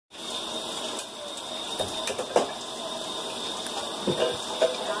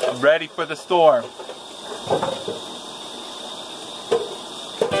I'm ready for the storm.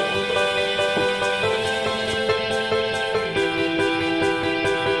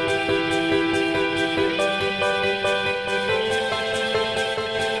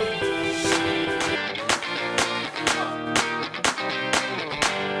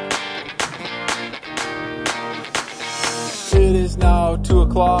 It is now 2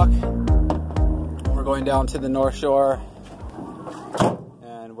 o'clock. We're going down to the North Shore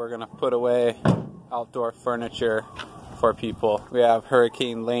and we're gonna put away outdoor furniture for people. We have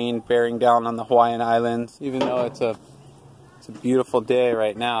Hurricane Lane bearing down on the Hawaiian Islands. Even though it's a beautiful day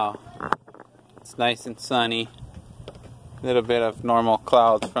right now, it's nice and sunny. A little bit of normal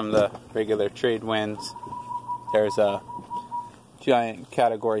clouds from the regular trade winds. There's a giant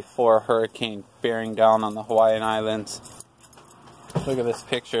Category 4 hurricane bearing down on the Hawaiian Islands. Look at this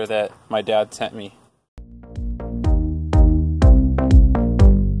picture that my dad sent me.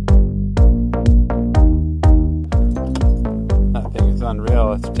 That thing is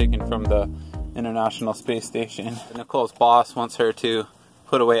unreal. It's taken from the International Space Station. Nicole's boss wants her to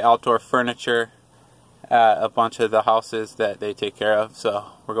put away outdoor furniture at a bunch of the houses that they take care of, so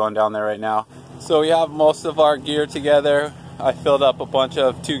we're going down there right now. So we have most of our gear together. I filled up a bunch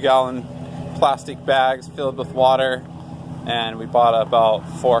of 2-gallon plastic bags filled with water, and we bought about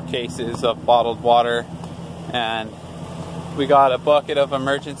 4 cases of bottled water, and we got a bucket of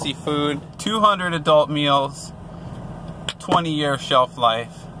emergency food, 200 adult meals, 20-year shelf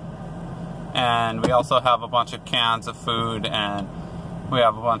life, and we also have a bunch of cans of food, and we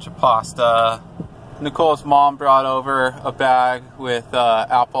have a bunch of pasta. Nicole's mom brought over a bag with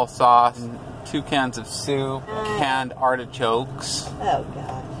applesauce, 2 cans of soup, canned artichokes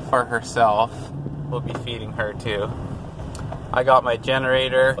for herself. We'll be feeding her too. I got my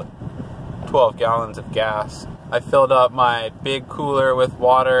generator, 12 gallons of gas. I filled up my big cooler with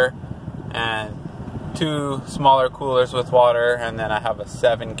water and 2 smaller coolers with water, and then I have a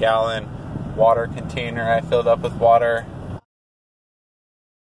 7-gallon water container I filled up with water.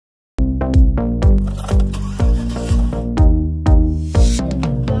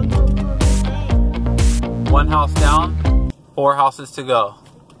 One house down, 4 houses to go.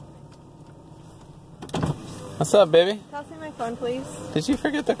 What's up, baby? Pass me my phone, please. Did you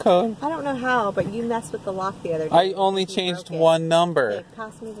forget the code? I don't know how, but you messed with the lock the other day. I only changed one number. Okay,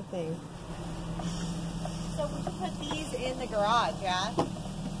 pass me the thing. So we should put these in the garage, yeah?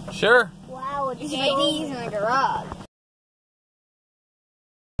 Sure. Wow, it's these in the garage.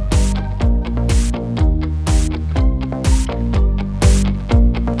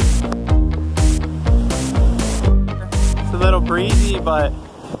 It's a little breezy, but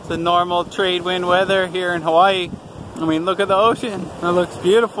it's the normal trade wind weather here in Hawaii. I mean, look at the ocean. It looks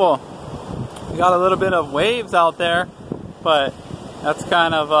beautiful. We got a little bit of waves out there, but that's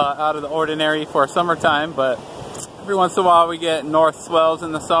kind of out of the ordinary for summertime. But every once in a while we get north swells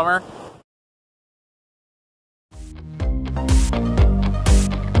in the summer.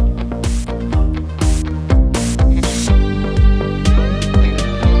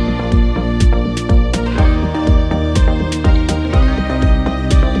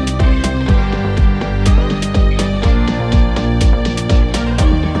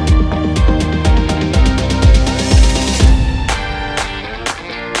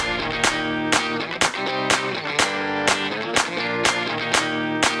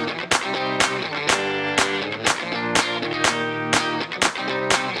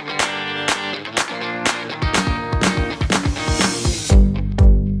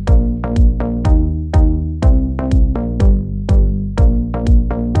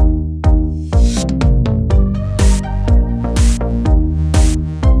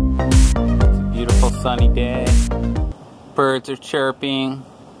 Sunny day, birds are chirping,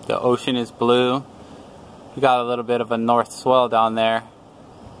 the ocean is blue. We got a little bit of a north swell down there.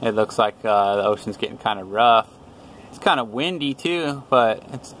 It looks like the ocean's getting kind of rough. It's kind of windy too, but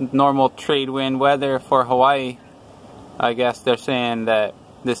it's normal trade wind weather for Hawaii. I guess they're saying that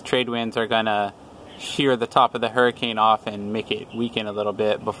this trade winds are gonna shear the top of the hurricane off and make it weaken a little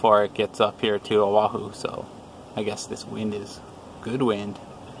bit before it gets up here to Oahu. So I guess this wind is good wind.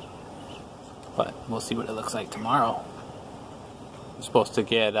 But we'll see what it looks like tomorrow. We're supposed to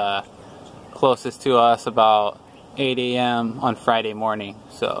get closest to us about 8 a.m. on Friday morning.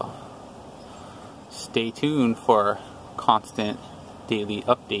 So stay tuned for constant daily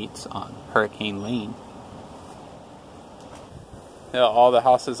updates on Hurricane Lane. Yeah, all the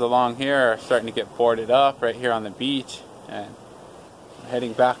houses along here are starting to get boarded up right here on the beach. And we're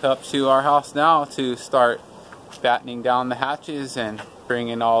heading back up to our house now to start battening down the hatches and bring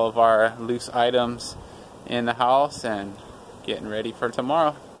in all of our loose items in the house and getting ready for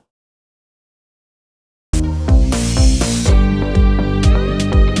tomorrow.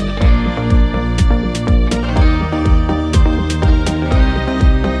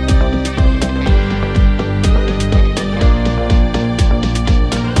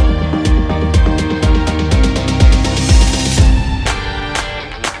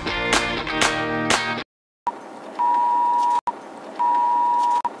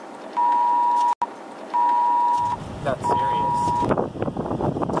 That's serious.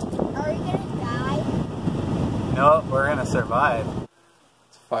 Are we gonna die? No, we're gonna survive.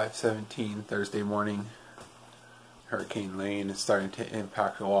 It's 5:17 Thursday morning. Hurricane Lane is starting to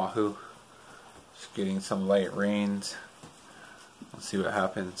impact Oahu. Just getting some light rains. We'll see what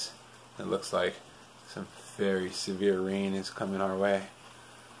happens. It looks like some very severe rain is coming our way.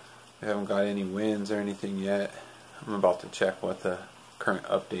 We haven't got any winds or anything yet. I'm about to check what the current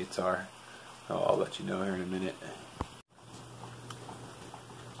updates are. I'll let you know here in a minute.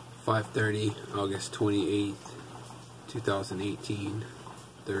 5:30, August 28th, 2018,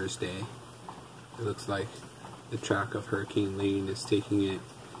 Thursday. It looks like the track of Hurricane Lane is taking it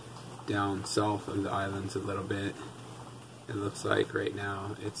down south of the islands a little bit. It looks like right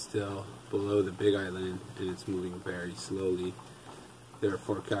now it's still below the Big Island and it's moving very slowly. They're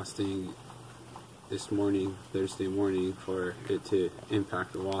forecasting this morning, Thursday morning, for it to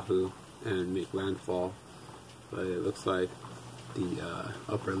impact Oahu and make landfall, but it looks like the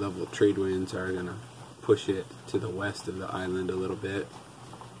upper level trade winds are going to push it to the west of the island a little bit.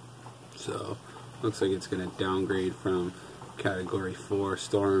 So looks like it's going to downgrade from category 4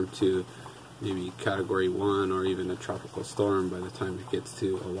 storm to maybe category 1 or even a tropical storm by the time it gets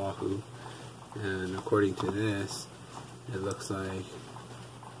to Oahu. And according to this, it looks like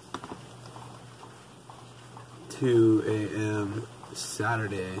 2 a.m.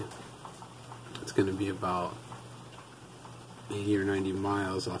 Saturday, it's going to be about 80 or 90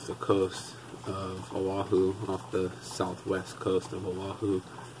 miles off the coast of Oahu, off the southwest coast of Oahu,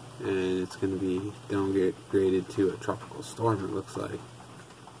 and it's going to be downgraded to a tropical storm, it looks like.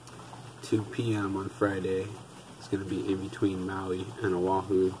 2 p.m. on Friday, it's going to be in between Maui and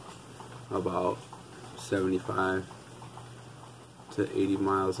Oahu, about 75 to 80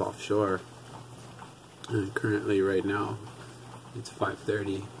 miles offshore. And currently, right now, it's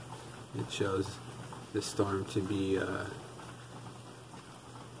 5:30. It shows the storm to be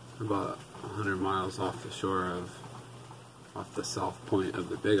about 100 miles off the shore off the south point of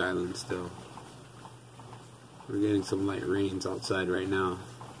the Big Island still. We're getting some light rains outside right now,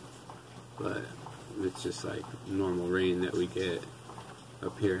 but it's just like normal rain that we get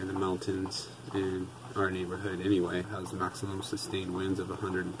up here in the mountains in our neighborhood anyway. It has maximum sustained winds of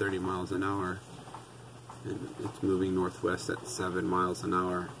 130 miles an hour, and it's moving northwest at 7 miles an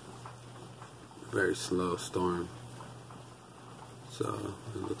hour. Very slow storm. So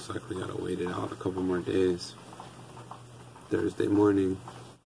it looks like we gotta wait it out a couple more days. Thursday morning,